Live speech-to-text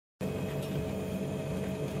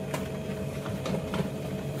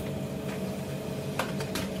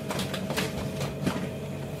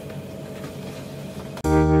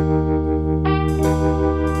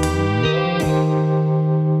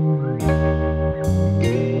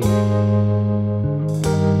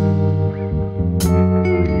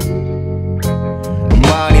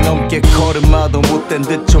함께 걸음마도 못된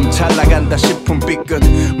듯 좀 잘 나간다 싶은 삐끗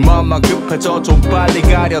마음만 급해져 좀 빨리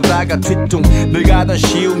가려다가 뒤뚱 늘 가던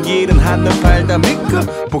쉬운 길은 한눈 팔다 미끄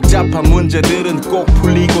복잡한 문제들은 꼭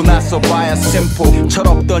풀리고 나서 봐야 심플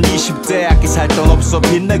철없던 20대 악기 살 돈 없어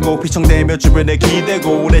빚내고 비청대며 주변에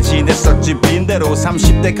기대고 오래 지냈었지 빈대로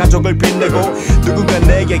 30대 가족을 빚내고 누군가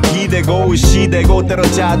내게 기대고 시대고 때론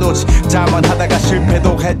자도지 자만하다가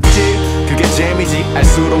실패도 했지 그게 재미지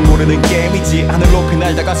알수록 모르는 게임이지 하늘 높이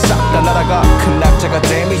날다가 싹 다 날아가 큰 낙자가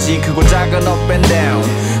데미지 크고 작은 up and down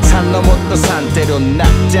산 넘었던 산 때려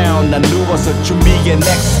knock down 난 누워서 준비해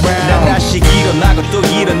next round 난 다시 일어나고 또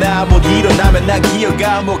일어나 못 일어나면 난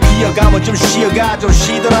기어가 뭐 기어가면 좀 쉬어가 좀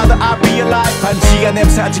쉬더라도 I'll be alive 반지가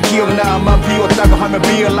냄새지 기억나 맘 비웠다고 하면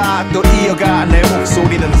be alive 또 이어가 내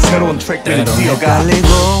목소리는 새로운 트랙들을 뛰어가 헷갈리고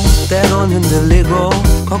때론 흔들리고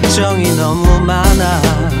걱정이 너무 많아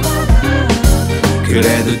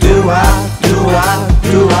그래도 do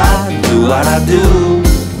what I do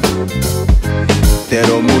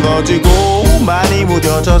때로 무너지고 많이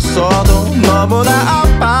무뎌졌어도 너무나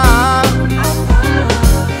아파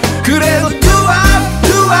그래도 do what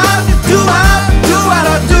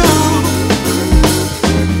I do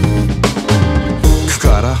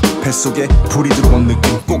그거 알아? 뱃속에 불이 들어온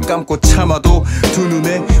느낌 꼭 감고 참아도 두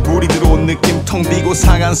눈에 물이 들어온 느낌 텅 비고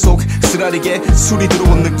상한 속 쓰라리게 술이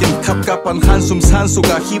들어온 느낌 갑갑한 한숨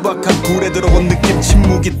산소가 희박한 불에 들어온 느낌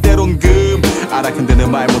침묵이 때론 금 알아 근데 내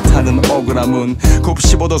말 못하는 억울함은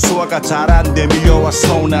곱씹어도 소화가 잘 안 돼 밀려와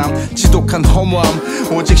서운함 지독한 허무함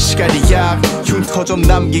오직 시간이야 흉터 좀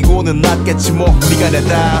남기고는 낫겠지 뭐 네가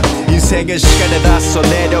내다 인생은 시간에다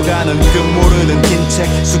써내려가는 끝 모르는 긴 책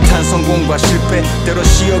숱한 성공과 실패 때로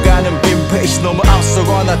쉬어가는 빈 페이지 너무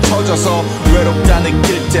앞서거나 터져서 외롭다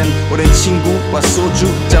느낄 땐 오랜 친구와 소주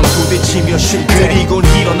짠 부딪히며 쉴 때 그리고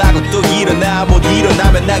일어나고 또 일어나 못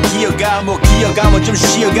일어나면 난 기어가 뭐 기어가면 좀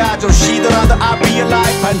쉬어가 좀 쉬더라도 I'll be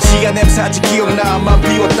alive 반지가 냄새지 기억나 맘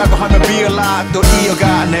비웠다고 하면 be alive 또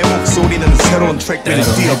이어가 내 목소리는 새로운 트랙들을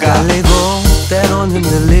뛰어가 헷갈리고 때론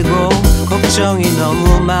흔들리고 걱정이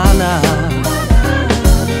너무 많아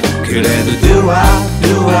그래도 do what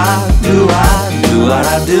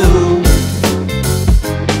I do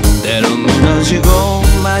때론 무너지고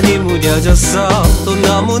많이 무뎌졌어 또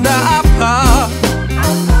너무나 아파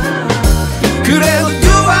그래도 do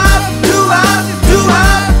what I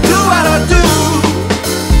do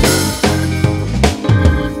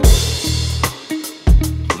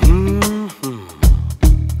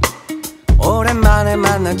오랜만에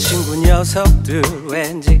만난 친구 녀석들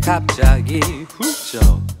왠지 갑자기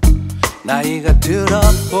훌쩍 나이가 들어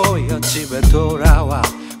보여 집에 돌아와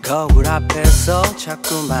거울 앞에서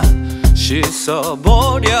자꾸만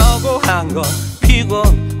씻어보려고 한 건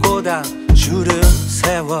피곤 고단 주름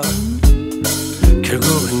세월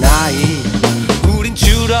결국은 나이 우린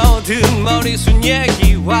줄어든 머리숱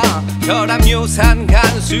얘기와 혈압 요산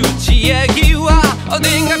간 수치 얘기와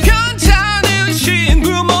어딘가 편찮으신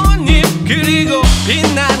부모님 그리고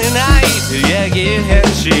빛나는 아이들 얘기를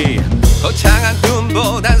했지 거창한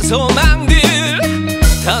꿈보단 소망들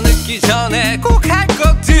더 늦기 전에 꼭 할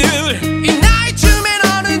것들 이 나이쯤엔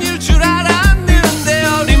어른일 줄 알았는데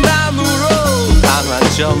어린 마음으로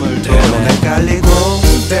방황점을 때론 헷갈리고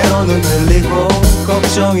때로는 들리고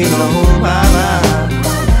걱정이 너무 많아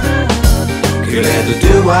그래도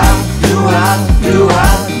do what I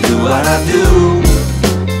do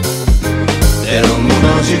때론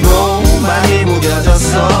무너지고 많이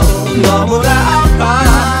무뎌졌어 너무나